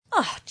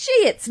Oh, gee,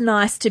 it's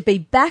nice to be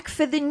back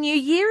for the new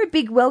year. A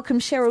big welcome,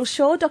 Cheryl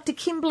Shaw, Dr.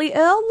 Kimberly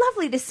Earl.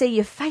 Lovely to see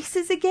your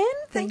faces again.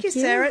 Thank you,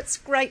 Sarah. It's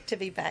great to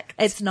be back.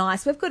 It's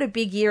nice. We've got a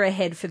big year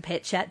ahead for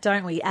Pet Chat,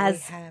 don't we?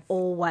 As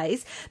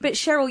always. But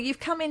Cheryl, you've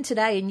come in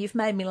today and you've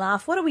made me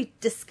laugh. What are we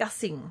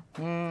discussing?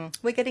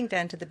 We're getting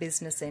down to the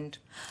business end.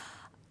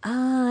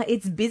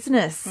 It's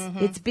business.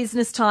 It's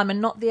business time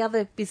and not the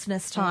other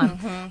business time.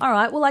 All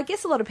right. Well, I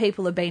guess a lot of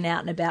people have been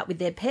out and about with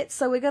their pets,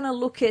 so we're going to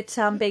look at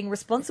being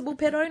responsible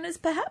pet owners,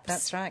 perhaps.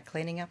 That's right,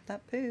 cleaning up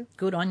that poo.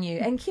 Good on you.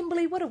 And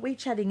Kimberly, what are we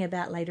chatting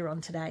about later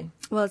on today?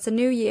 Well, it's a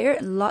new year,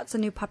 lots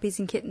of new puppies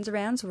and kittens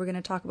around, so we're going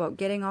to talk about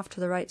getting off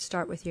to the right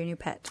start with your new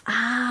pet.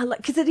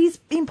 Because it is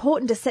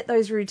important to set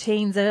those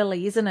routines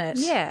early, isn't it?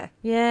 Yeah.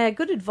 Yeah,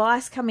 good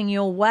advice coming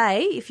your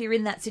way if you're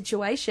in that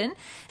situation.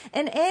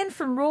 And Anne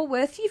from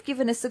Rawworth, you've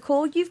given us a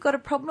call. You've got a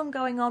problem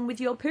going on with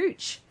your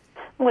pooch.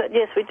 Well,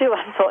 yes, we do,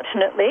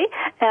 unfortunately.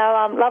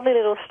 Our lovely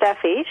little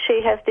Staffy,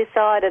 she has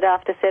decided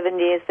after 7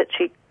 years that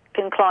she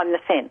can climb the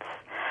fence.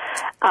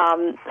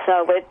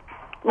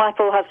 My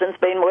poor husband's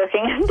been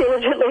working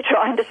diligently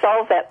trying to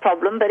solve that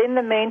problem, but in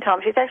the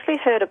meantime, she's actually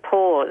hurt her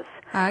paws.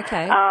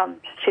 Okay.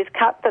 She's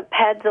cut the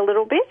pads a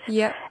little bit.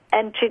 Yep.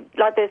 And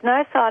there's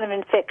no sign of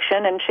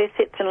infection, and she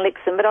sits and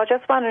licks them. But I was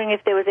just wondering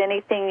if there was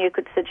anything you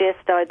could suggest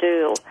I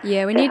do.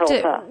 Yeah, we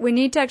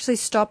need to actually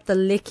stop the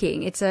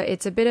licking. It's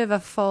a bit of a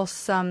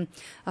false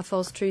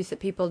truth that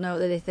people know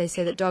that they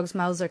say that dogs'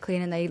 mouths are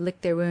clean and they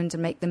lick their wounds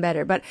and make them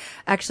better. But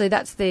actually,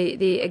 that's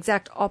the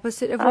exact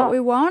opposite of what we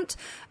want.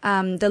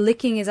 The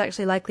licking is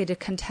actually likely to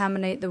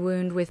contaminate the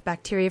wound with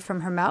bacteria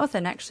from her mouth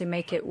and actually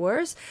make it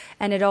worse.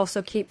 And it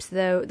also keeps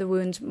the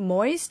wounds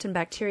moist, and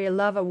bacteria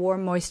love a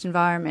warm, moist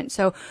environment.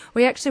 So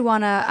we actually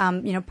want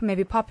to,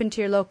 maybe pop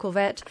into your local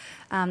vet,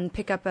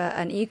 pick up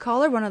an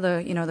e-collar, one of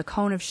the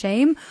cone of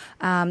shame,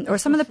 or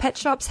some of the pet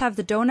shops have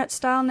the donut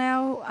style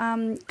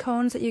now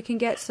cones that you can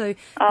get. So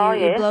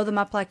you blow them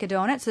up like a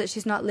donut so that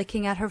she's not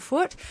licking at her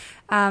foot.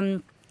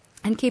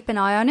 And keep an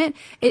eye on it.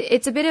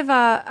 It's a bit of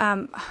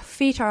a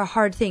feet are a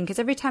hard thing because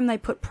every time they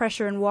put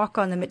pressure and walk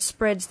on them, it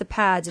spreads the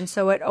pads, and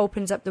so it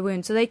opens up the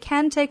wound. So they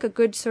can take a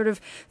good sort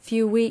of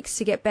few weeks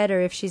to get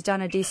better if she's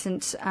done a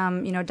decent,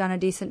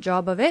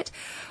 job of it.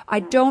 I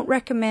don't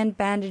recommend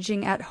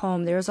bandaging at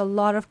home. There's a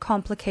lot of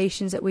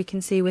complications that we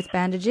can see with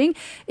bandaging.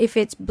 If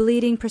it's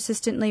bleeding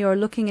persistently or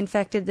looking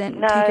infected, then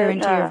take her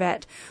into your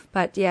vet.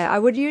 But yeah, I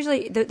would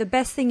usually the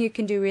best thing you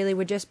can do really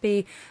would just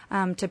be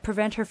to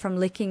prevent her from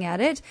licking at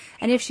it,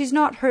 and if she's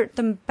not hurt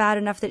them bad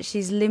enough that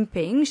she's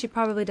limping, she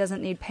probably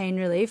doesn't need pain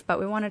relief, but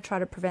we want to try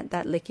to prevent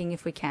that licking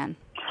if we can.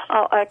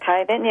 Oh,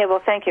 okay. Then,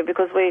 well, thank you,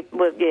 because we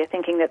were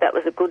thinking that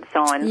was a good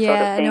sign. Yeah, sort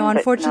of thing, no,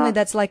 unfortunately,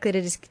 that's likely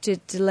to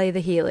delay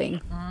the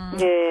healing.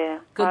 Yeah,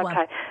 good one.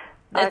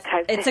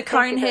 It's a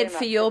cone head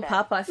for your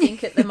pup, I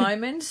think, at the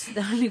moment.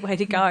 The only way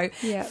to go.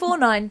 Yeah.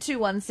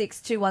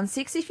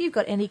 49216216. If you've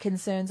got any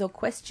concerns or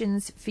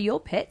questions for your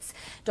pets,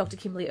 Dr.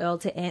 Kimberly Earl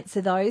to answer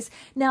those.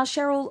 Now,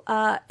 Cheryl,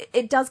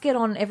 it does get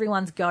on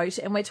everyone's goat,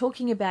 and we're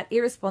talking about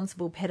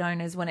irresponsible pet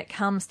owners when it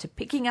comes to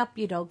picking up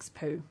your dog's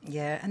poo.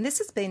 Yeah, and this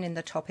has been in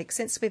the topic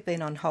since we've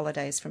been on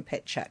holidays from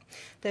Pet Chat.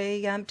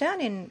 Down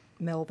in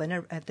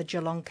Melbourne at the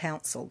Geelong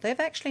Council,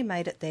 they've actually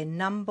made it their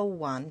number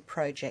one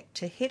project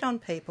to hit on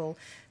people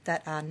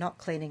that are not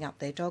cleaning up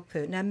their dog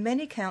poo. Now,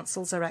 many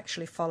councils are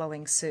actually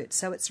following suit,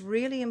 so it's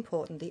really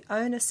important. The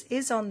onus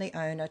is on the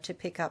owner to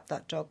pick up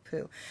that dog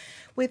poo.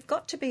 We've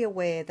got to be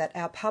aware that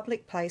our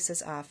public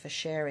places are for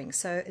sharing,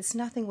 so it's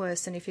nothing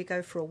worse than if you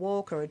go for a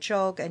walk or a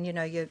jog and,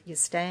 you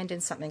stand in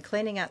something,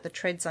 cleaning out the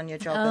treads on your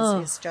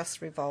joggers is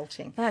just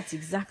revolting. That's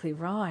exactly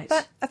right.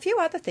 But a few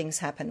other things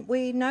happen.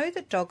 We know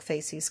that dog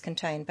faeces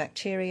contain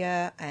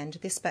bacteria, and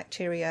this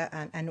bacteria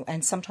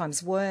and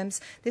sometimes worms,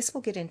 this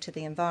will get into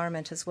the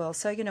environment as well.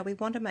 So, we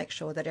want to make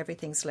sure that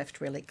everything's left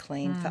really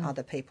clean for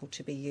other people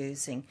to be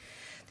using.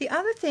 The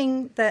other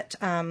thing that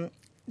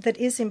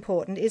is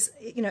important is,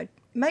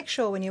 make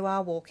sure when you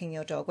are walking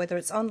your dog, whether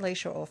it's on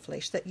leash or off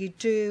leash, that you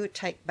do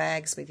take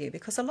bags with you,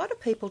 because a lot of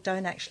people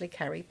don't actually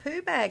carry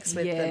poo bags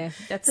with them. Yeah,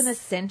 that's an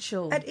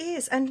essential. It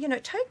is. And,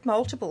 take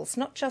multiples,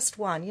 not just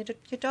one. Your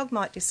dog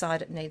might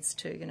decide it needs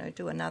to,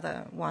 do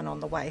another one on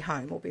the way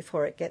home or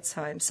before it gets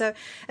home. So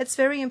it's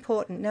very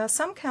important. Now,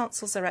 some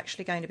councils are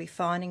actually going to be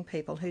fining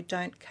people who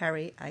don't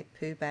carry a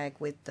poo bag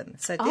with them.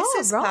 So this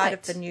is part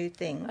of the new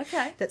thing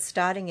that's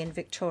starting in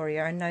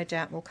Victoria, and no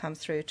doubt will come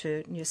through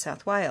to New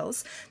South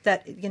Wales,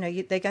 that,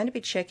 they're going to be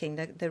checking,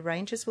 the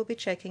rangers will be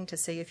checking to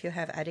see if you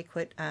have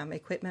adequate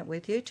equipment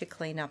with you to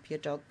clean up your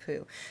dog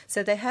poo.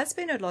 So there has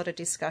been a lot of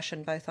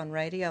discussion both on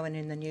radio and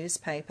in the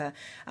newspaper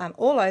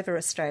all over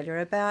Australia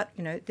about,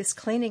 this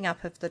cleaning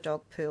up of the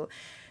dog poo.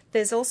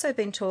 There's also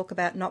been talk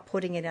about not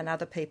putting it in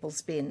other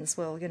people's bins.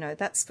 Well,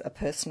 that's a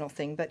personal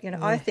thing. But,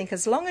 I think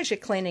as long as you're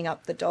cleaning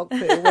up the dog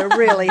poo, we're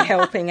really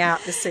helping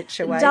out the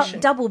situation.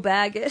 Double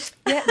bag it.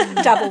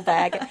 Yeah, double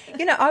bag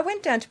it. I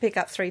went down to pick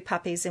up 3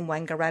 puppies in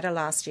Wangaratta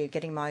last year,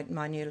 getting my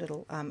new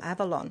little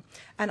Avalon.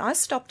 And I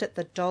stopped at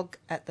the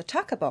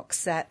tucker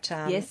box at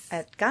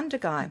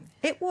Gundagai.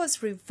 It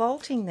was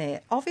revolting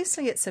there.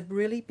 Obviously, it's a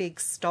really big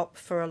stop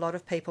for a lot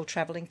of people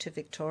travelling to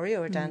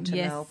Victoria or down to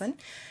Melbourne.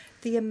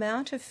 The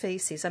amount of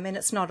faeces, I mean,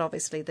 it's not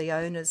obviously the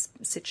owner's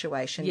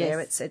situation there,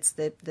 it's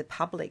the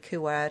public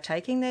who are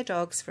taking their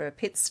dogs for a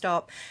pit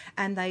stop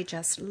and they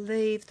just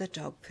leave the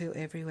dog poo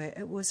everywhere.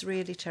 It was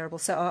really terrible.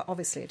 So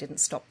obviously I didn't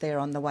stop there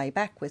on the way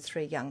back with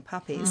 3 young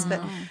puppies,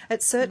 but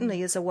it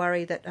certainly is a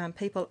worry that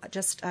people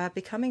just are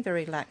becoming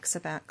very lax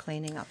about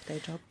cleaning up their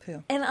dog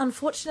poo. And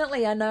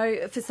unfortunately, I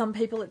know for some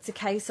people it's a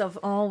case of,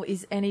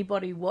 is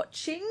anybody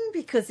watching?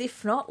 Because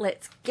if not,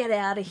 let's get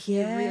out of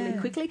here really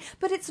quickly.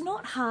 But it's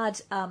not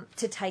hard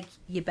to take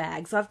your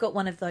bags. I've got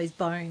one of those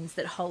bones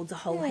that holds a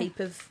whole heap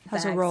of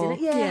bags a roll.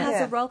 in it.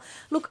 Has a roll.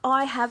 Look,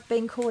 I have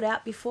been caught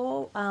out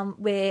before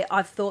where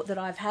I've thought that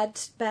I've had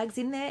bags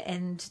in there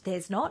and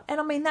there's not. And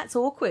I mean, that's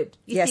awkward.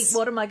 You think,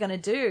 what am I going to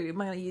do? Am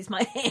I going to use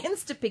my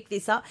hands to pick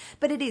this up?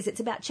 But it's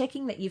about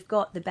checking that you've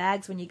got the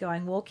bags when you're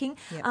going walking.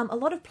 Yep. A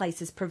lot of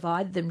places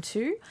provide them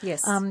too.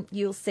 Yes.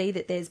 You'll see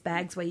that there's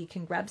bags where you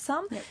can grab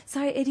some. Yep.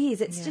 So it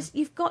is. It's just,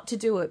 you've got to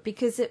do it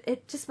because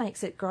it just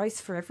makes it gross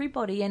for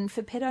everybody and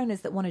for pet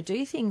owners that want to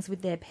do things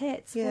with their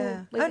pets.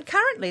 Yeah. And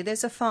currently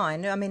there's a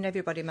fine. I mean,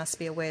 everybody must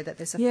be aware that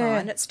there's a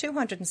fine. It's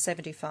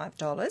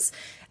 $275.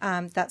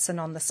 That's an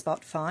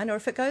on-the-spot fine. Or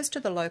if it goes to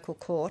the local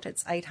court,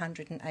 it's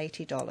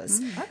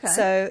 $880. Okay.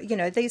 So,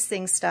 these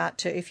things start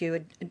to, if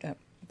you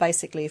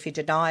basically if you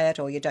deny it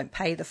or you don't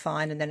pay the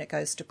fine and then it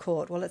goes to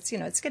court, well, it's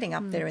it's getting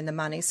up there in the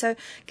money. So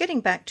getting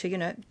back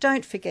to,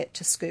 don't forget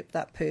to scoop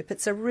that poop.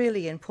 It's a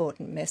really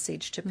important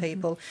message to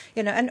people,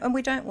 and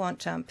we don't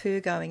want poo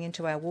going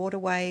into our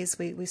waterways.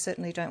 We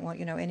certainly don't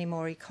want, any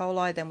more E.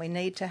 coli than we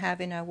need to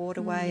have in our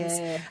waterways.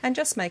 And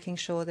just making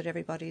sure that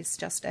everybody's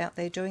just out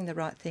there doing the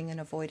right thing and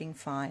avoiding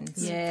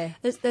fines. Yeah.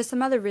 There's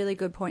some other really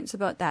good points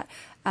about that.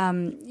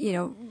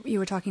 You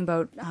were talking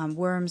about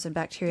worms and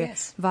bacteria,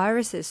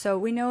 viruses. So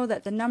we know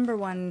that the number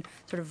one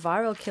sort of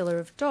viral killer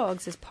of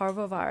dogs is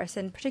parvovirus,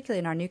 and particularly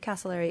in our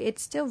Newcastle area,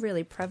 it's still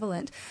really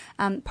prevalent.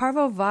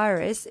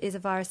 Parvovirus is a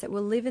virus that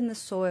will live in the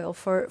soil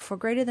for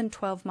greater than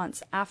 12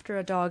 months after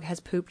a dog has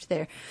pooped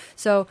there.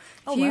 So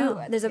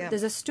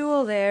there's a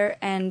stool there,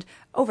 and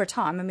over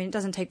time, I mean, it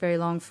doesn't take very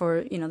long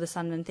for, the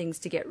sun and things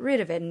to get rid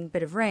of it and a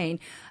bit of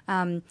rain.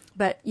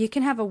 But you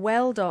can have a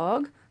well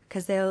dog,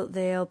 because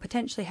they'll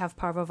potentially have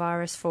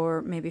parvovirus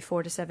for maybe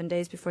 4 to 7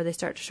 days before they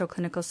start to show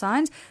clinical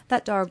signs.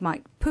 That dog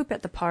might poop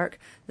at the park.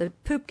 The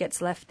poop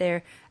gets left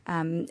there.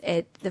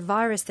 The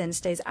virus then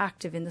stays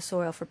active in the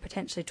soil for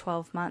potentially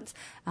 12 months.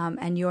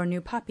 And your new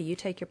puppy, you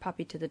take your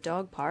puppy to the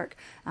dog park.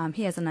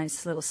 He has a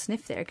nice little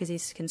sniff there because he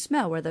can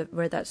smell where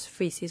that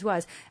feces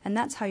was. And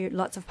that's how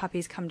lots of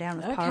puppies come down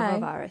with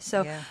parvovirus.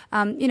 So,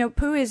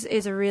 poo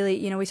is a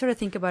really, we sort of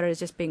think about it as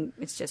just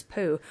it's just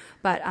poo,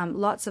 but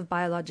lots of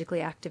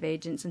biologically active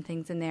agents and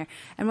things in there.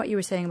 And what you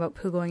were saying about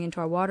poo going into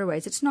our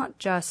waterways, it's not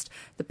just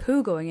the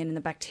poo going in and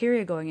the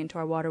bacteria going into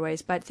our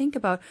waterways, but think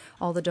about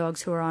all the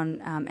dogs who are on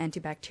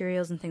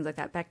antibacterials and things like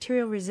that.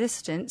 Bacterial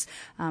resistance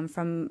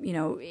from,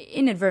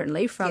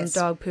 inadvertently from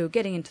dog poo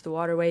getting into the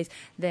waterways,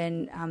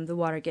 then the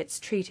water gets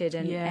treated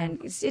and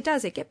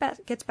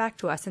it gets back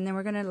to us, and then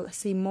we're going to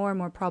see more and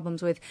more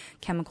problems with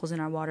chemicals in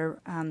our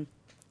water.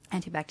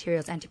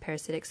 Antibacterials,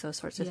 antiparasitics, those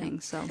sorts of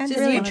things. So and the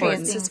really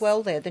nutrients as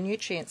well there. The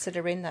nutrients that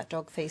are in that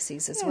dog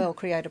faeces as well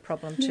create a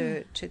problem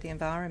to the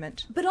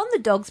environment. But on the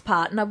dog's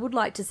part, and I would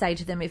like to say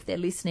to them if they're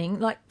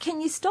listening,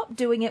 can you stop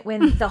doing it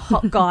when the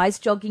hot guy's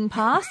jogging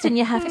past and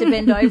you have to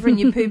bend over and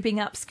you're pooping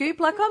up scoop?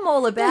 I'm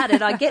all about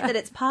it. I get that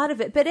it's part of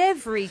it. But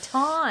every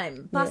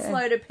time,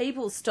 busload of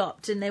people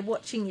stopped and they're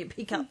watching you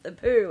pick up the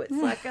poo. It's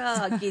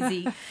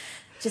Gizzy.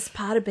 Just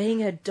part of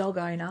being a dog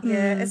owner.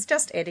 Yeah, it's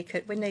just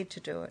etiquette. We need to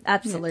do it.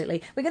 Absolutely.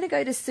 Yeah. We're going to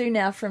go to Sue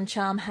now from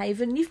Charm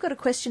Haven. You've got a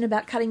question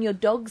about cutting your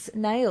dog's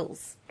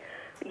nails.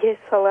 Yes,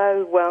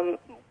 hello.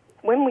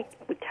 When we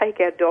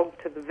take our dog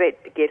to the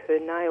vet to get her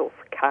nails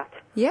cut,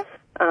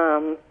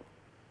 and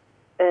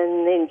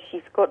then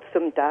she's got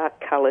some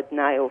dark-coloured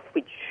nails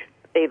which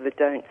either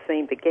don't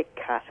seem to get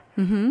cut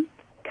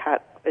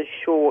as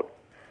short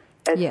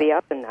as the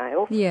other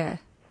nails. Yeah.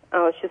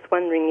 I was just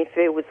wondering if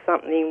there was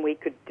something we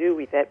could do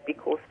with that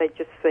because they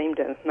just seem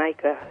to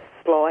make a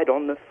slide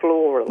on the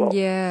floor a lot.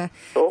 Yeah.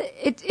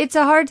 It's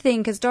a hard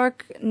thing because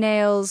dark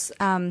nails,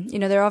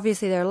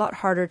 they're a lot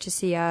harder to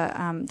see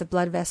the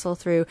blood vessel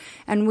through.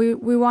 And we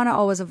want to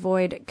always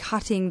avoid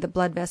cutting the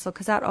blood vessel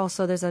because that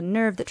also, there's a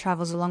nerve that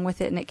travels along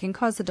with it and it can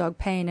cause the dog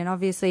pain. And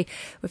obviously,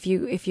 if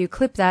you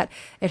clip that,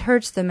 it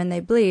hurts them and they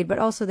bleed, but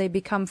also they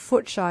become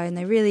foot shy and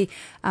they really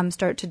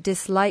start to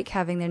dislike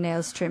having their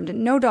nails trimmed.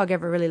 And no dog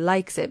ever really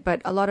likes it, but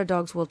a lot of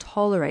dogs will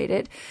tolerate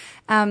it.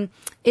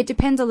 It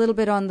depends a little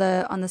bit on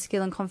the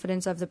skill and confidence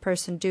confidence of the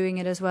person doing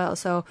it as well.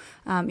 So,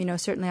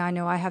 certainly I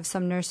know I have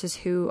some nurses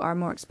who are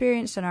more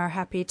experienced and are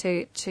happy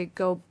to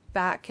go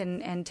back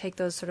and take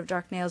those sort of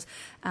dark nails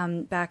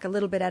back a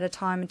little bit at a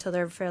time until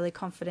they're fairly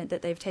confident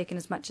that they've taken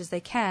as much as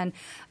they can.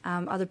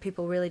 Other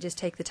people really just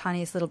take the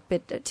tiniest little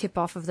bit tip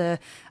off of the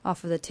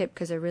tip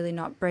because they're really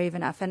not brave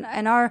enough.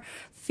 And our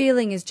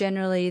feeling is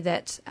generally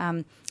that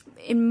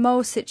in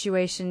most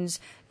situations,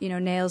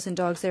 nails in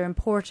dogs, they're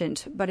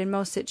important, but in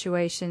most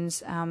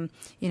situations,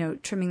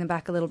 trimming them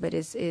back a little bit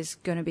is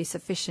going to be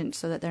sufficient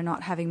so that they're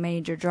not having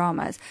major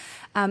dramas.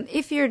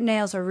 If your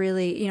nails are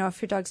really,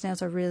 if your dog's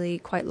nails are really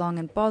quite long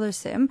and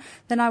bothersome,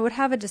 then I would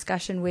have a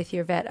discussion with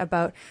your vet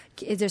about,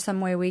 is there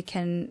some way we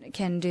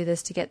can do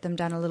this to get them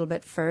done a little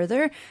bit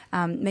further?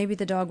 Maybe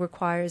the dog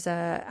requires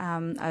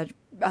a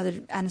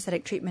other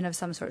anesthetic treatment of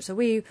some sort. So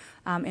we,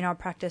 in our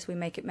practice, we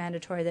make it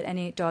mandatory that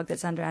any dog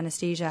that's under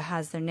anesthesia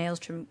has their nails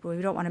trimmed.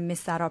 We don't want to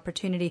miss that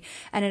opportunity.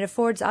 And it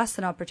affords us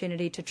an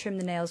opportunity to trim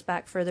the nails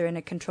back further in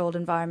a controlled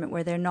environment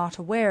where they're not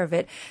aware of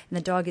it and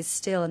the dog is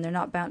still and they're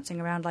not bouncing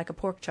around like a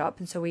pork chop.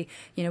 And so we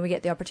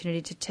get the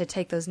opportunity to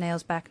take those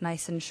nails back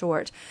nice and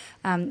short.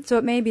 So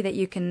it may be that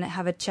you can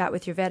have a chat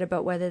with your vet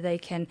about whether they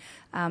can,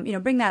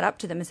 bring that up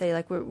to them and say,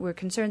 like, we're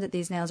concerned that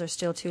these nails are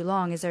still too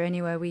long. Is there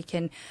any way we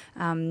can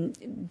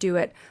do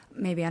it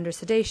maybe under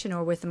sedation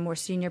or with a more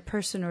senior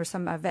person or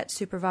some vet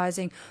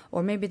supervising,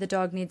 or maybe the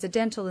dog needs a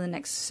dental in the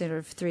next sort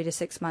of 3 to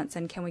 6 months,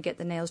 and can we get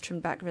the nails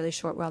trimmed back really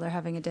short while they're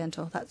having a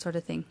dental, that sort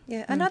of thing.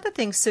 Yeah, another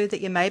thing, Sue,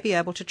 that you may be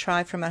able to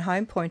try from a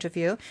home point of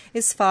view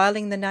is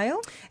filing the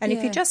nail. And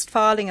if you're just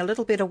filing a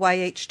little bit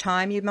away each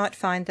time, you might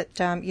find that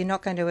you're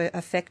not going to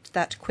affect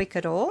that quick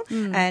at all,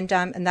 and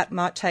that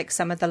might take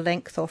some of the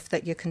length off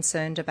that you're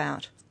concerned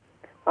about.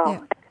 Oh,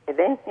 yeah.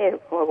 Then,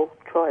 we'll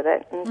try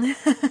that.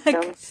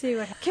 And, see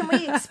what happens. Can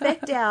we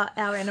expect our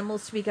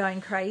animals to be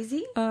going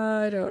crazy?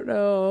 I don't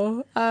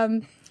know.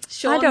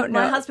 Sean, I don't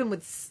know. My husband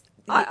would...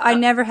 I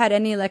never had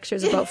any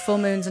lectures about full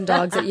moons and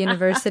dogs at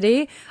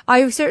university.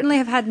 I certainly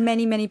have had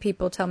many, many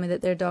people tell me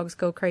that their dogs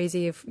go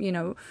crazy if,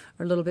 or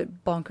a little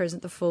bit bonkers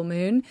at the full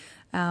moon.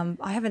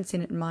 I haven't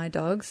seen it in my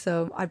dogs,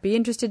 so I'd be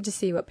interested to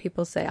see what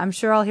people say. I'm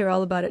sure I'll hear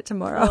all about it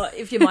tomorrow. Oh,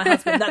 if you're my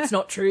husband, that's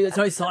not true. There's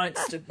no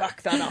science to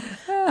back that up.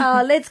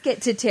 Let's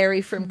get to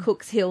Terry from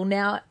Cooks Hill.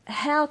 Now,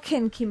 how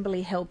can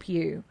Kimberly help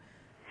you?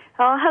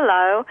 Oh,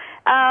 hello.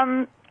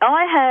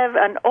 I have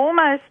an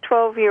almost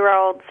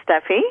 12-year-old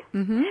Staffy,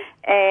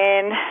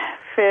 and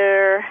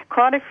for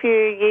quite a few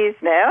years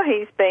now,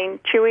 he's been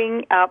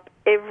chewing up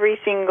every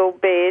single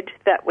bed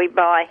that we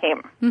buy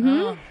him.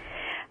 Mm-hmm.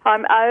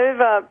 I'm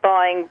over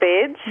buying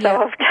beds,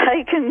 so I've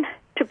taken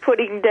to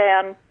putting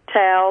down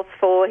towels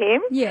for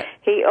him. Yeah.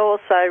 He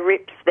also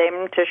rips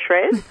them to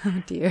shreds.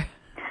 Oh, dear.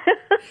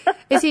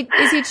 Is he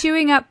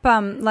chewing up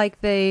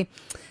like the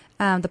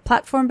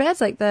platform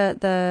beds, like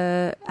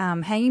the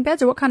hanging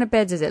beds, or what kind of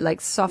beds is it?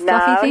 Like soft,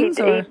 fluffy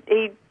things?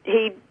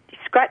 He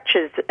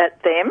scratches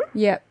at them.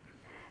 Yep.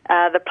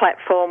 The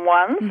platform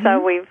ones. Mm-hmm. So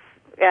we've,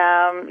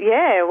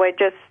 we're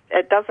just.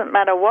 It doesn't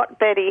matter what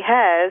bed he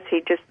has.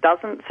 He just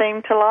doesn't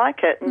seem to like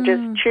it and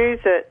just chews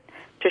it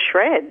to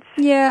shreds.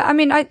 Yeah, I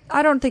mean, I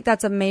don't think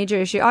that's a major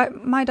issue.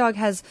 My dog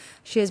has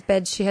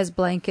beds, she has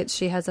blankets,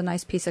 she has a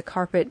nice piece of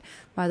carpet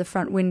by the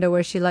front window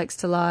where she likes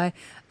to lie.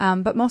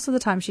 But most of the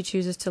time she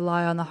chooses to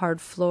lie on the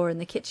hard floor in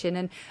the kitchen.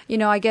 And,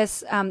 I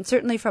guess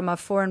certainly from a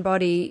foreign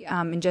body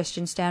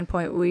ingestion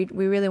standpoint, we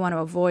really want to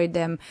avoid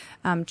them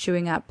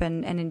chewing up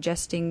and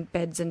ingesting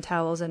beds and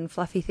towels and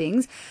fluffy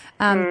things.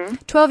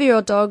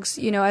 12-year-old dogs,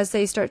 as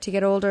they start to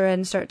get older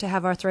and start to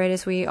have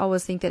arthritis, we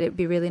always think that it'd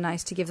be really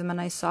nice to give them a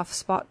nice soft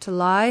spot to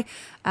lie.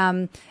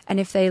 And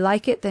if they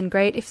like it, then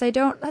great. If they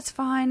don't, that's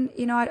fine.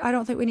 I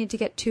don't think we need to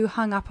get too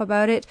hung up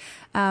about it.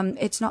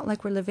 It's not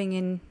like we're living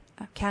in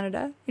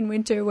Canada in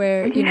winter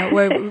where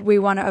we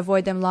want to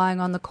avoid them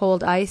lying on the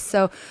cold ice.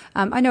 So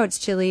I know it's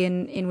chilly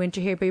in winter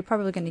here, but you're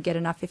probably going to get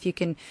enough if you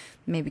can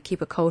maybe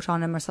keep a coat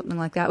on them or something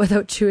like that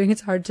without chewing.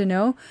 It's hard to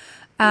know.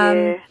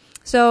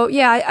 So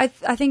I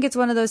think it's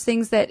one of those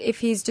things that if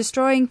he's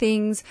destroying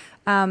things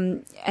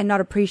and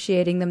not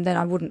appreciating them, then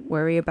I wouldn't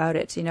worry about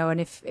it,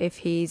 And if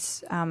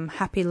he's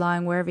happy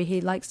lying wherever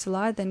he likes to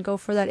lie, then go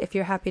for that. If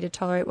you're happy to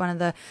tolerate one of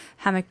the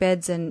hammock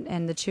beds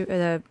and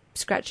the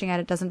scratching at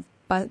it doesn't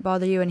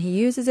bother you and he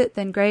uses it,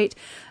 then great.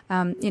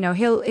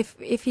 He'll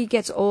if he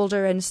gets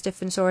older and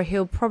stiff and sore,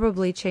 he'll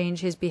probably change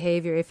his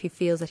behavior if he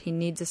feels that he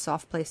needs a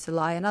soft place to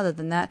lie. And other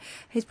than that,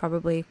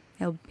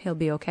 he'll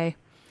be okay.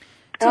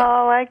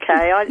 Oh,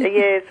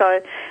 okay.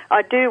 So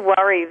I do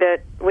worry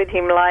that with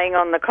him laying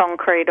on the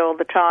concrete all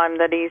the time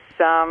that he's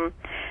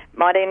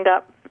might end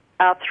up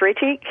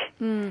arthritic.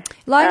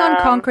 Lying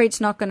on concrete's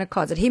not going to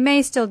cause it. He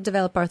may still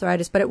develop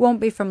arthritis, but it won't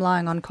be from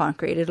lying on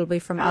concrete. It'll be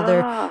from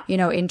other,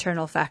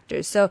 internal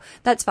factors. So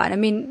that's fine. I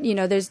mean,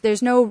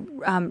 there's no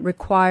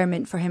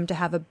requirement for him to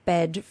have a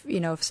bed,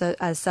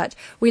 as such.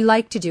 We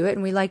like to do it,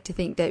 and we like to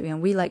think that,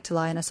 we like to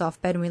lie in a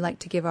soft bed, and we like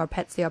to give our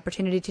pets the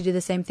opportunity to do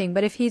the same thing.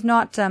 But if he's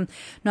not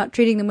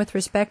treating them with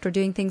respect or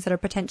doing things that are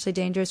potentially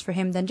dangerous for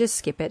him, then just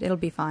skip it. It'll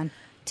be fine.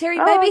 Terry,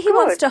 maybe he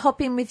wants to hop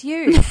in with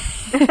you.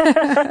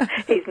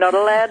 He's not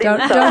allowed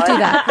inside. Don't do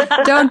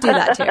that. Don't do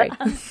that, Terry.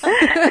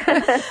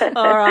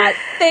 All right.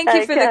 Thank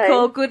you for the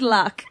call. Good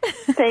luck.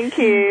 Thank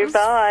you.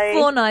 Bye.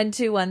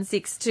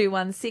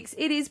 49216216.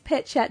 It is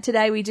Pet Chat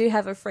today. We do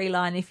have a free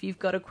line if you've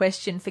got a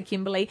question for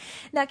Kimberly.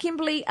 Now,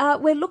 Kimberly,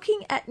 we're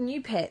looking at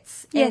new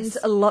pets. Yes.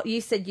 And a lot, you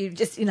said you're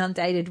just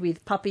inundated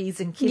with puppies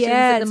and kittens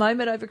at the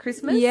moment over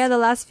Christmas. Yeah, the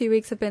last few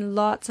weeks have been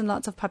lots and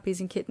lots of puppies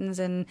and kittens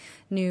and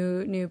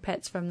new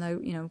pets from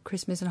the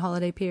Christmas and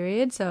holiday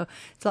period. So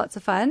it's lots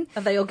of fun.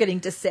 Are they all getting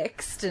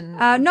desexed and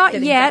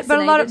not yet, but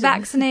a lot of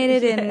vaccinated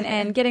vaccinated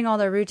and getting all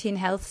their routine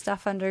health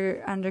stuff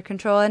under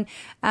control.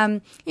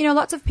 And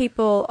lots of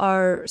people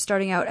are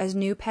starting out as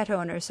new pet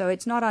owners, so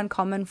it's not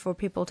uncommon for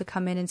people to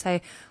come in and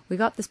say, "We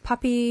got this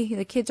puppy.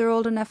 The kids are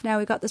old enough now.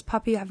 We got this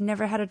puppy. I've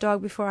never had a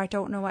dog before. I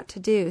don't know what to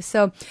do."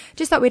 So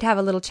just thought we'd have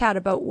a little chat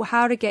about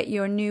how to get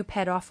your new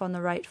pet off on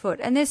the right foot.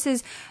 And this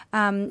is,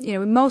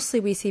 mostly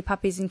we see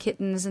puppies and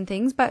kittens and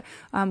things, but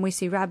we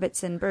see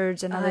rabbits and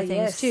birds and other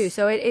things too.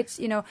 So it's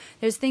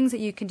there's things that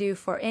you can do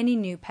for any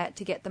new pet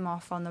to get them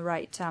off on the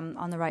right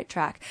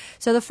track.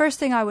 So the first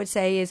thing I would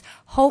say is,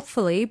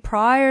 hopefully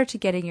prior to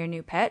getting your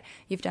new pet,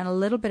 you've done a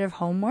little bit of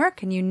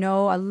homework and you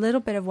know a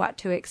little bit of what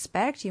to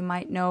expect. You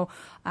might know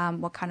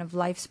what kind of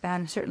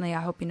lifespan. Certainly,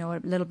 I hope you know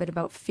a little bit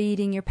about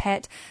feeding your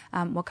pet,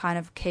 what kind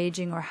of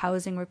caging or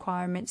housing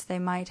requirements they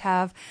might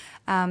have.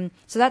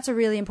 So that's a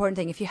really important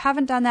thing. If you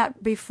haven't done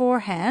that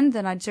beforehand,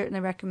 then I'd certainly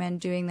recommend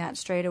doing that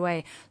straight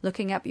away,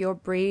 looking up your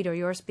breed or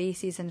your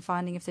species and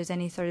finding if there's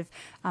any sort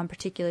of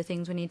particular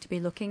things we need to be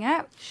looking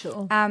at.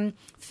 Sure.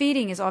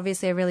 Feeding is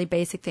obviously a really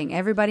basic thing.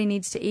 Everybody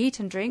needs to eat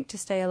and drink to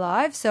stay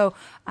alive. So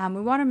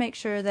we want to make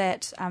sure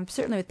that,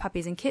 certainly with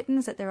puppies and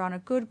kittens, that they're on a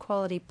good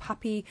quality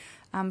puppy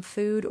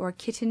food or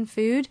kitten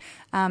food.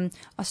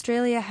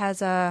 Australia has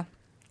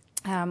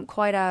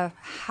quite a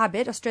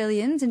habit,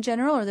 Australians in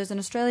general, or there's an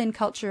Australian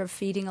culture of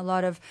feeding a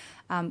lot of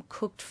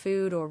cooked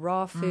food or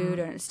raw food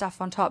and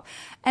stuff on top.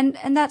 And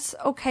that's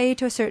okay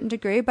to a certain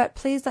degree, but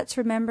please let's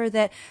remember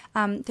that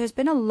there's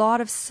been a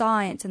lot of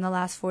science in the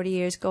last 40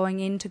 years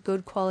going into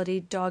good quality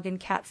dog and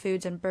cat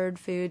foods and bird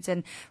foods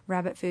and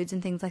rabbit foods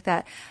and things like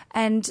that.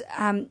 And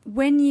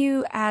when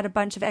you add a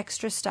bunch of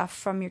extra stuff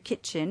from your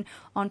kitchen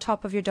on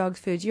top of your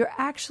dog's foods, you're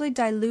actually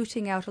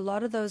diluting out a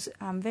lot of those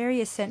very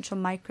essential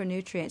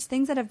micronutrients,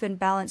 things that have been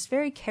balanced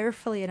very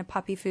carefully in a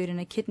puppy food and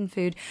a kitten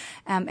food,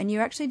 and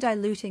you're actually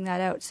diluting that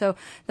out. So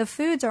the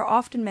foods are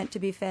often meant to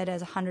be fed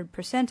as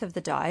 100% of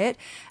the diet,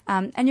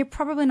 and you're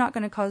probably not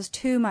going to cause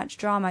too much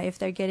drama if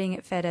they're getting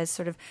it fed as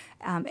sort of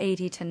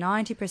 80 to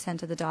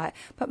 90% of the diet.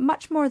 But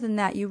much more than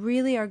that, you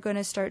really are going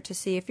to start to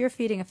see, if you're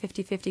feeding a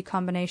 50-50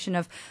 combination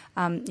of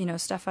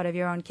stuff out of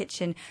your own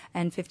kitchen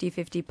and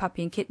 50-50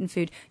 puppy and kitten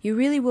food, you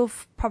really will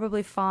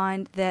probably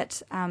find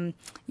that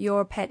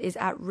your pet is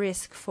at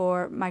risk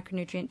for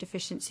micronutrient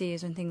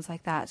deficiencies and things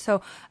like that.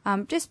 So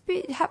just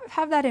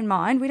have that in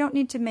mind. We don't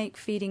need to make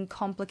feeding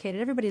complicated.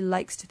 Everybody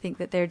likes to think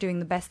that they're doing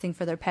the best thing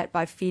for their pet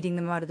by feeding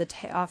them out of the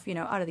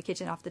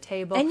kitchen, off the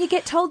table. And you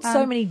get told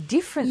so many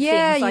different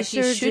things. Like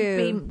you should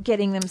be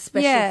getting them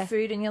special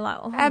food, and you're like,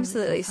 oh,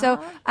 absolutely.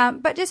 So,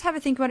 but just have a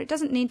think about it. It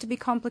doesn't need to be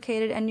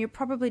complicated, and you're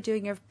probably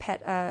doing your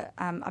pet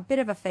a bit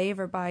of a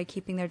favor by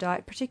keeping their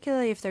diet,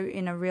 particularly if they're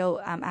in a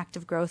real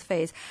active growth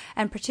phase,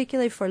 and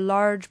particularly for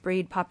large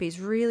breed puppies,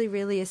 really,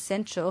 really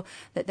essential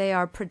that they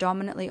are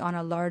predominantly on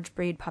a large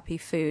breed puppy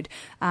food.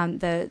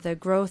 The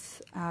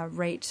growth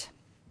rate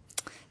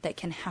that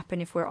can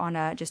happen if we're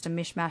on just a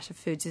mishmash of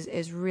foods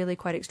is really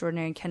quite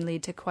extraordinary and can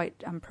lead to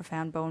quite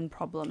profound bone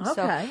problems.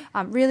 Okay.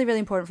 So really, really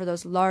important for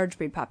those large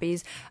breed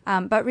puppies.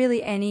 But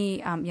really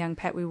any young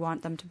pet, we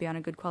want them to be on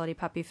a good quality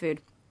puppy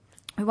food.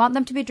 We want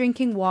them to be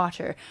drinking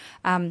water.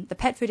 The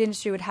pet food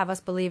industry would have us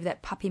believe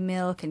that puppy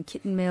milk and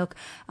kitten milk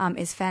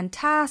is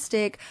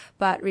fantastic,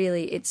 but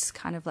really it's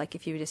kind of like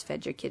if you just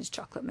fed your kids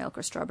chocolate milk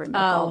or strawberry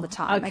milk all the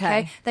time.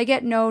 Okay. They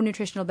get no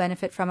nutritional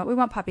benefit from it. We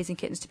want puppies and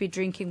kittens to be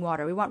drinking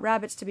water. We want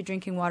rabbits to be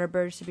drinking water,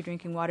 birds to be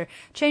drinking water.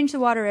 Change the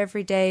water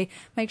every day.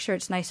 Make sure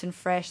it's nice and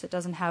fresh, that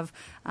doesn't have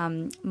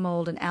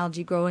mold and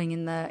algae growing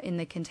in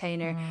the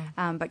container.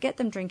 But get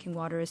them drinking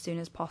water as soon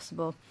as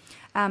possible.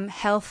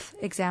 Health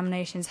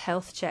examinations,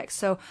 health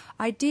checks. So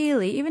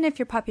ideally, even if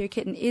your puppy or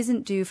kitten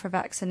isn't due for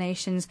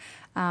vaccinations,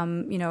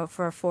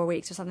 for 4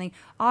 weeks or something,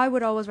 I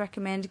would always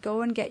recommend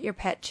go and get your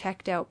pet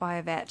checked out by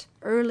a vet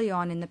early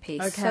on in the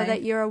piece, so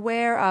that you're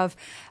aware of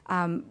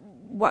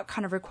what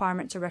kind of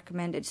requirements are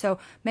recommended. So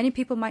many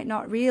people might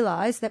not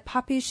realize that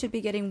puppies should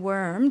be getting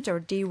wormed or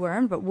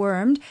dewormed, but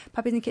wormed,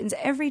 puppies and kittens,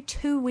 every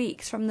 2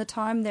 weeks from the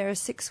time they're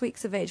 6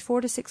 weeks of age,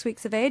 4 to 6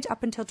 weeks of age,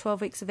 up until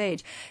 12 weeks of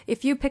age.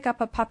 If you pick up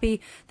a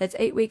puppy that's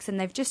 8 weeks and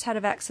they've just had a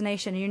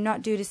vaccination and you're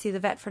not due to see the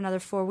vet for another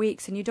 4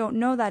 weeks and you don't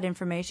know that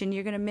information,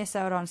 you're going to miss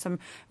out on some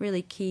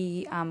really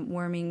key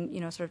worming,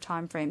 sort of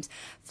time frames.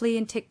 Flea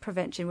and tick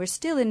prevention. We're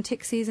still in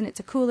tick season.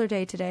 It's a cooler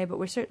day today, but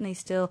we're certainly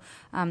still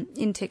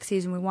in tick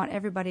season. We want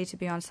everybody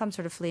to be on some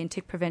sort of flea and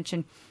tick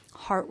prevention.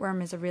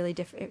 Heartworm is a really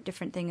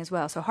different thing as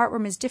well. So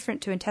heartworm is different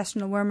to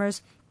intestinal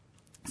wormers.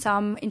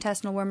 Some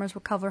intestinal wormers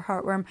will cover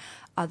heartworm,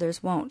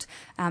 others won't.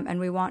 And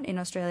we want in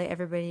Australia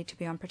everybody to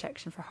be on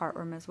protection for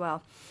heartworm as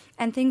well.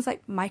 And things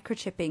like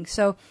microchipping.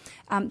 So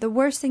the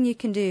worst thing you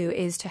can do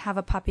is to have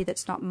a puppy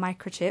that's not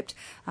microchipped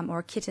or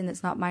a kitten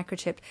that's not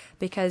microchipped,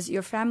 because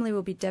your family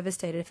will be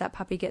devastated if that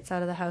puppy gets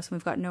out of the house and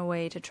we've got no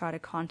way to try to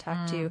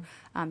contact you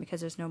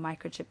because there's no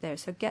microchip there.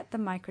 So get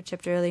them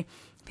microchipped early.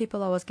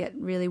 People always get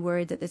really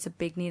worried that it's a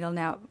big needle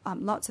now.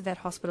 Lots of vet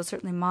hospitals,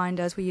 certainly mine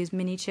does. We use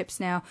mini chips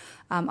now.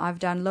 I've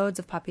done loads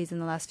of puppies in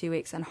the last few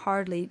weeks, and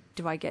hardly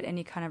do I get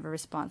any kind of a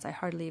response. I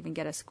hardly even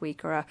get a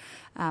squeak or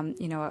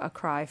a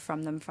cry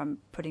from them from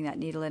putting that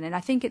needle in. And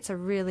I think it's a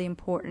really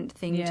important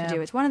thing to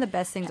do. It's one of the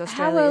best things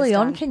Australia has done. How early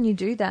on can you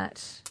do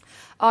that?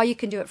 Oh, you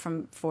can do it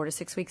from 4 to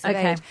 6 weeks of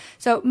age.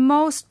 So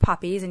most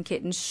puppies and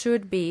kittens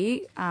should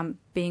be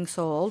being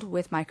sold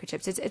with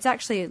microchips. It's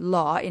actually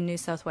law in New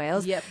South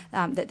Wales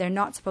that they're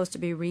not supposed to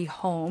be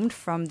rehomed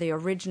from the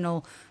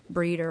original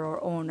breeder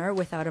or owner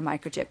without a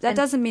microchip. That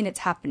doesn't mean it's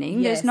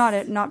happening. There's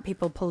not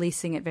people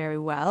policing it very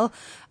well,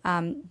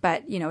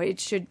 but it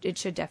should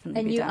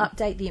definitely be done.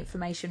 And you update the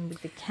information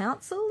with the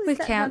council? With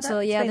council,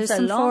 there's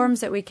some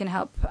forms that we can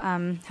help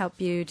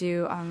you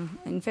do.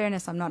 In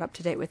fairness, I'm not up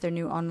to date with their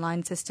new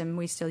online system.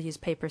 We still use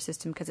paper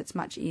system because it's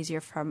much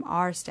easier from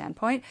our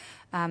standpoint.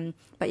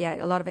 But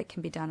a lot of it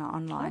can be done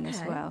online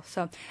as well.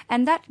 So,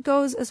 and that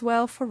goes as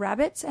well for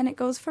rabbits, and it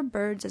goes for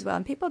birds as well.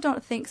 And people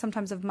don't think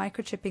sometimes of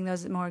microchipping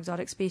those more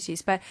exotic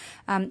species, but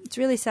it's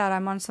really sad.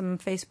 I'm on some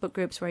Facebook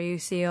groups where you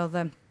see all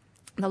the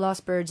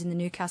lost birds in the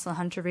Newcastle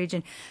Hunter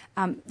region.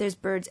 There's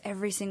birds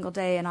every single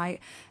day, and I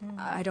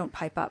don't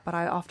pipe up, but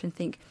I often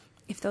think,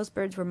 if those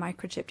birds were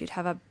microchipped, you'd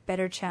have a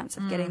better chance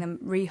of getting them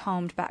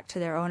rehomed back to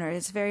their owner.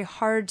 It's very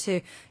hard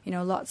to,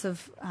 lots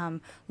of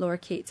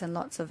lorikeets and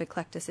lots of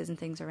eclectuses and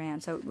things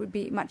around. So it would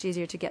be much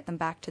easier to get them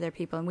back to their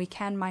people. And we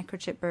can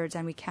microchip birds,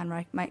 and we can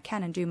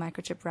and do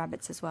microchip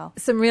rabbits as well.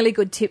 Some really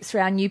good tips for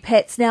our new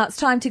pets. Now it's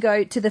time to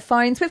go to the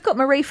phones. We've got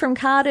Marie from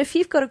Cardiff.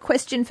 You've got a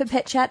question for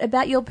Pet Chat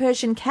about your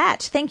Persian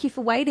cat. Thank you for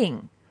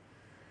waiting.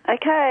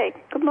 Okay,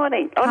 good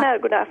morning. Oh, no,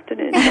 good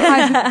afternoon.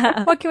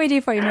 What can we do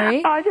for you,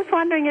 Marie? I was just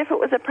wondering if it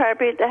was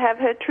appropriate to have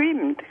her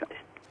trimmed.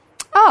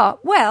 Oh,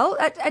 well,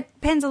 it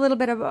depends a little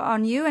bit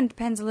on you and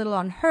depends a little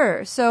on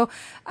her. So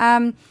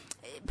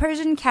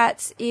Persian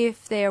cats,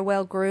 if they're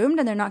well groomed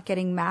and they're not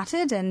getting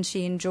matted and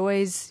she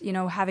enjoys,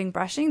 having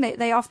brushing,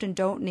 they often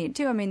don't need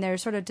to. I mean, they're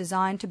sort of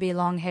designed to be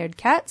long-haired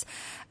cats.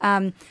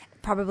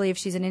 Probably if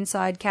she's an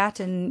inside cat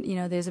and,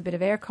 there's a bit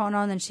of aircon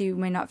on, then she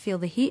may not feel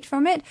the heat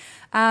from it.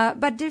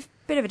 But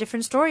bit of a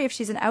different story if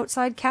she's an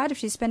outside cat. If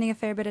she's spending a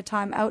fair bit of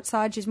time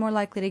outside, she's more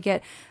likely to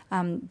get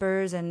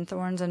burrs and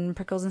thorns and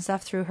prickles and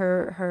stuff through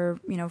her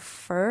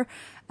fur.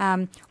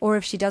 Or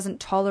if she doesn't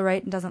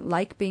tolerate and doesn't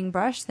like being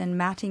brushed, then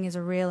matting is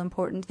a real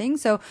important thing.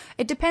 So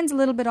it depends a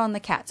little bit on the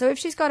cat. So if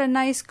she's got a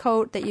nice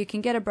coat that you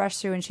can get a brush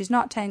through and she's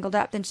not tangled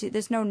up, then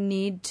there's no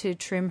need to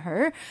trim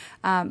her.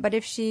 But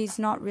if she's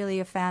not really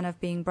a fan of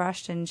being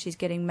brushed and she's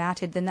getting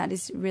matted, then that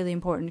is really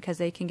important because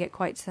they can get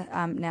quite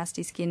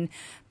nasty skin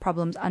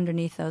problems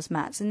underneath those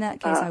mats. In that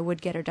case, I would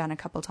get her done a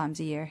couple times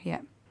a year,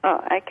 Oh,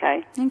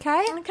 okay.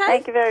 Okay.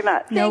 Thank you very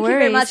much. Thank you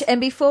very much.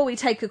 And before we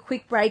take a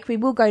quick break, we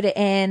will go to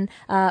Anne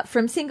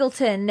from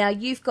Singleton. Now,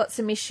 you've got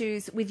some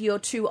issues with your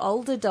two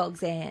older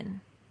dogs,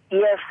 Anne.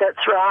 Yes,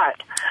 that's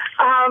right.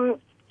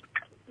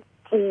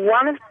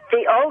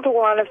 The older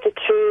one of the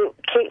two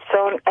keeps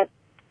on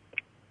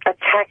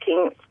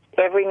attacking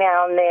every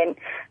now and then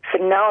for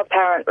no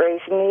apparent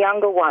reason, the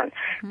younger one.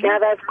 Mm-hmm. Now,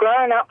 they've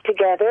grown up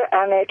together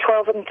and they're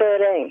 12 and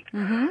 13.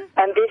 Mm-hmm.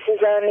 And this is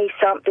only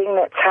something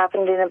that's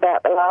happened in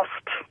about the last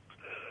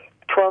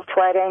 12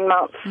 to 18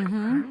 months.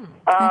 Mm-hmm.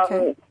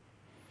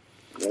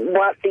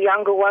 The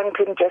younger one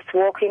can just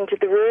walk into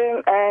the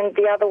room and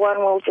the other one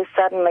will just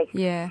suddenly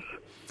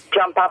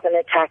jump up and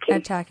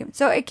attack him.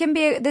 So it can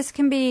be,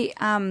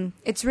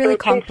 it's really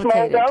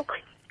complicated.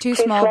 Two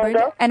small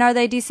breeds. And are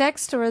they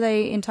desexed or are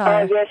they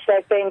entire? Yes,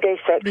 they've been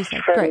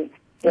desexed. Great.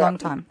 Long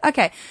time.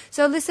 Okay.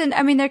 So listen,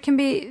 I mean, there can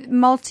be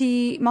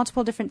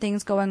multiple different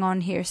things going on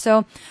here.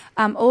 So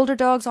older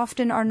dogs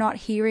often are not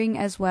hearing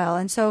as well.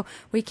 And so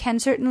we can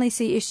certainly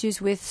see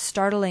issues with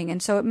startling.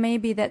 And so it may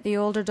be that the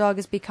older dog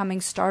is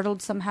becoming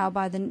startled somehow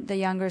by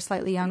the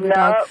slightly younger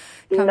dog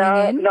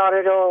coming in. Not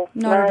at all.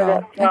 Not at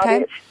all.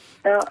 Okay.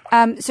 No.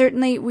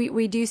 Certainly,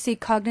 we do see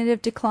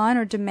cognitive decline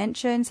or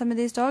dementia in some of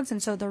these dogs,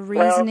 and so the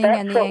reasoning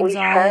and the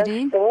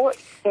anxiety.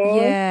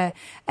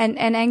 And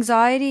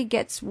anxiety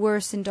gets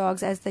worse in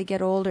dogs as they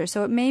get older.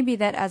 So it may be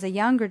that as a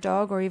younger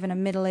dog or even a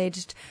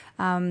middle-aged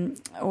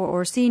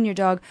or senior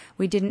dog,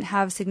 we didn't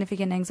have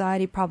significant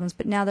anxiety problems,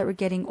 but now that we're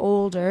getting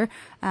older,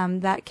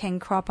 that can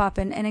crop up,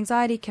 and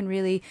anxiety can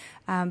really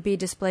be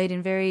displayed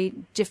in very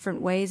different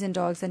ways in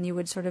dogs than you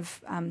would sort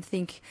of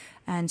think,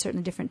 and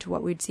certainly different to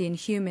what we'd see in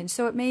humans.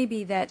 So it may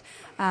be that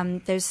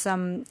there's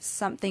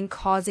something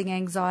causing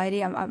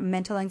anxiety,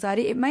 mental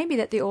anxiety. It may be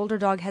that the older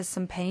dog has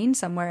some pain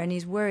somewhere and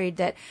he's worried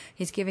that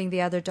he's giving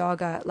the other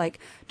dog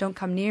don't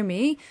come near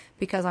me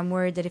because I'm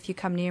worried that if you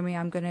come near me,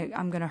 I'm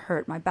gonna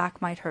hurt. My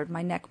back might hurt.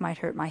 my neck might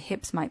hurt, my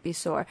hips might be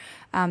sore.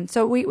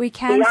 So we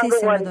can the see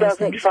some one of those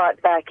doesn't things.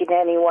 fight back in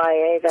any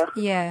way either.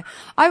 Yeah.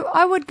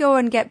 I would go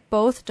and get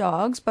both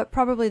dogs, but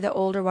probably the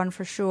older one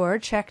for sure,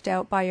 checked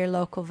out by your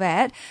local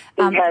vet.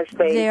 It has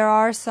been. There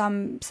are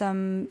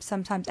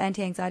sometimes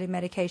anti-anxiety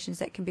medications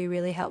that can be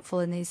really helpful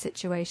in these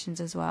situations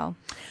as well.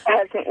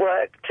 Hasn't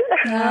worked.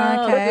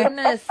 Okay.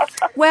 Goodness.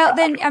 Well,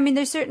 then, I mean,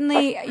 there's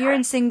certainly, you're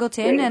in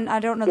Singleton, and I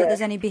don't know that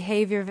there's any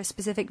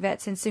behaviour-specific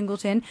vets in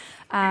Singleton,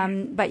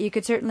 but you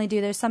could certainly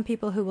there's some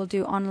people who will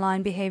do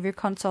online behaviour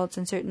consults,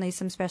 and certainly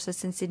some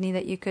specialists in Sydney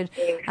that you could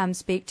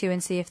speak to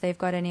and see if they've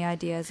got any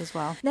ideas as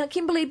well. Now,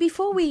 Kimberly,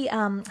 before we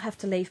have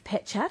to leave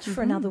Pet Chat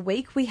for another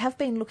week, we have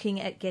been looking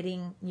at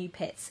getting new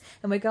pets,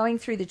 and we're going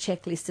through the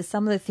checklist of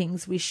some of the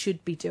things we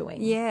should be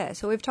doing. Yeah,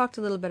 so we've talked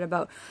a little bit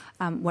about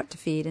what to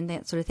feed and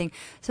that sort of thing.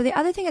 So the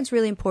other thing that's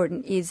really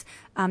important is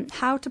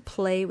how to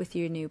play with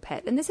your new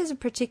pet. And this is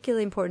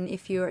particularly important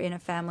if you're in a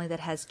family that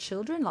has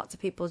children. Lots of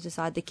people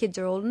decide the kids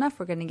are old enough,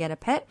 we're going to get a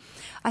pet.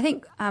 I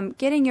think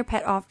getting your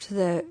pet off to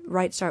the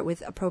right start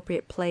with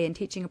appropriate play and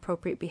teaching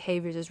appropriate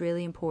behaviours is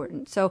really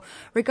important. So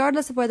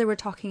regardless of whether we're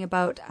talking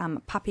about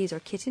puppies or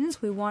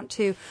kittens, we want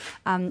to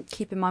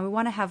keep in mind, we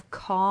want to have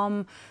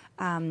calm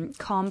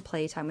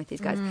playtime with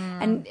these guys.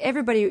 And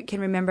everybody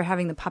can remember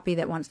having the puppy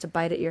that wants to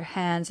bite at your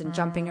hands and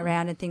jumping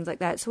around and things like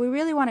that. So we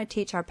really want to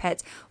teach our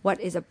pets what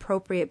is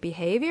appropriate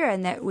behavior,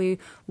 and that we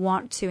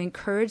want to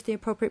encourage the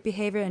appropriate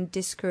behavior and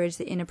discourage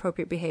the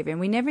inappropriate behavior. And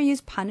we never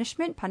use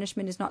punishment.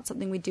 Punishment is not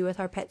something we do with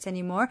our pets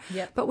anymore.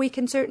 Yep. But we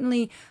can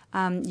certainly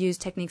use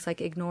techniques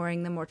like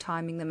ignoring them or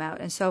timing them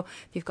out. And so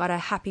if you've got a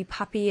happy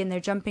puppy and they're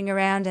jumping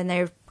around and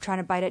they're trying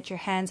to bite at your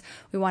hands,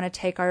 we want to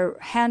take our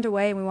hand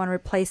away and we want to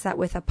replace that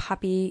with a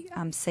puppy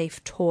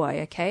safe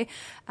toy. Okay,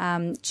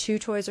 chew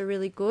toys are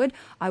really good.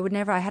 I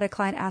had a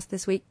client ask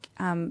this week,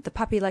 the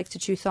puppy likes to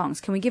chew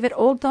thongs. Can we give it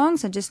old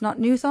thongs and just not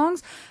new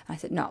thongs? And I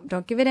said, no,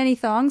 don't give it any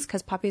thongs,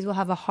 because puppies will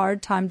have a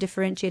hard time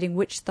differentiating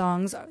which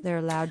thongs they're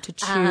allowed to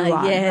chew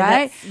on.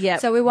 Right? Yep.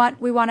 So we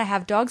want to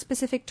have dog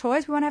specific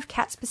toys. We want to have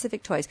cat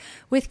specific toys.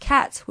 With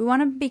cats, we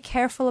want to be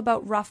careful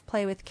about rough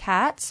play with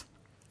cats.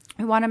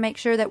 We want to make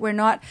sure that we're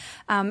not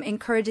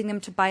encouraging them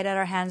to bite at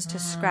our hands, to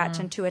scratch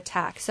and to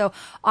attack. So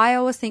I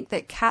always think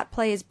that cat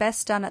play is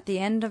best done at the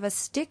end of a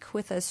stick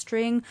with a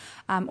string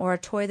or a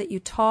toy that you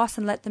toss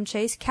and let them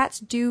chase. Cats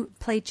do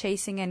play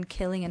chasing and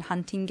killing and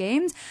hunting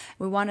games.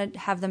 We want to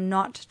have them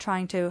not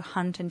trying to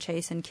hunt and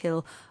chase and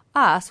kill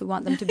us. We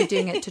want them to be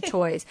doing it to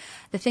toys.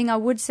 The thing I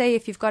would say,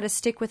 if you've got a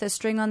stick with a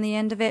string on the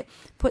end of it,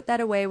 put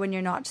that away when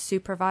you're not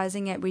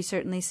supervising it. We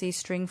certainly see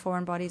string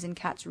foreign bodies in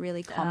cats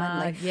really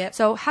commonly. Yep.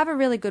 So have a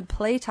really good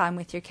playtime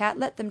with your cat.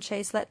 Let them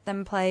chase, let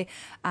them play,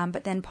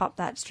 but then pop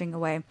that string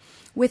away.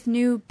 With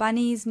new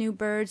bunnies, new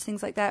birds,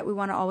 things like that, we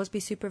want to always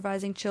be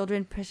supervising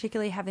children,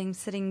 particularly having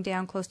sitting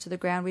down close to the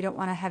ground. We don't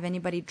want to have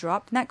anybody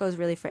dropped, and that goes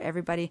really for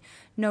everybody.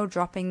 No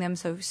dropping them.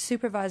 So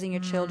supervising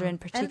your children,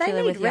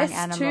 particularly with young animals.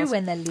 And they need rest too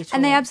when they're little.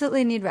 And they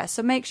absolutely need rest.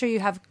 So make sure you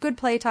have good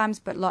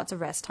playtimes, but lots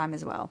of rest time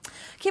as well.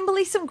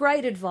 Kimberly, some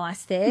great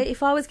advice there.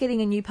 If I was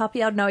getting a new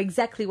puppy, I'd know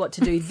exactly what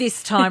to do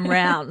this time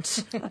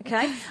round.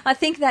 Okay? I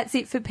think that's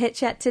it for Pet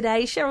Chat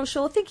today. Cheryl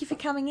Shaw, thank you for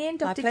coming in.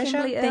 Dr. pleasure.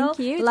 Kimberly Earl. Thank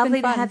you. It's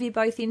Lovely been fun. to have you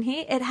both in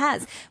here. It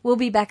has. We'll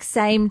be back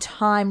same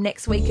time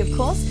next week, of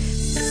course.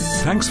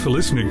 Thanks for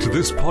listening to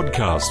this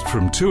podcast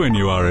from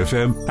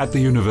 2NURFM at the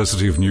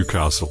University of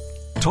Newcastle.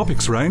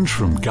 Topics range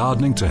from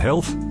gardening to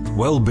health,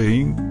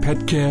 well-being,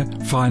 pet care,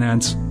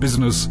 finance,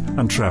 business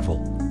and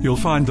travel. You'll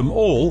find them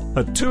all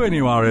at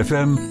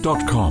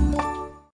 2NURFM.com.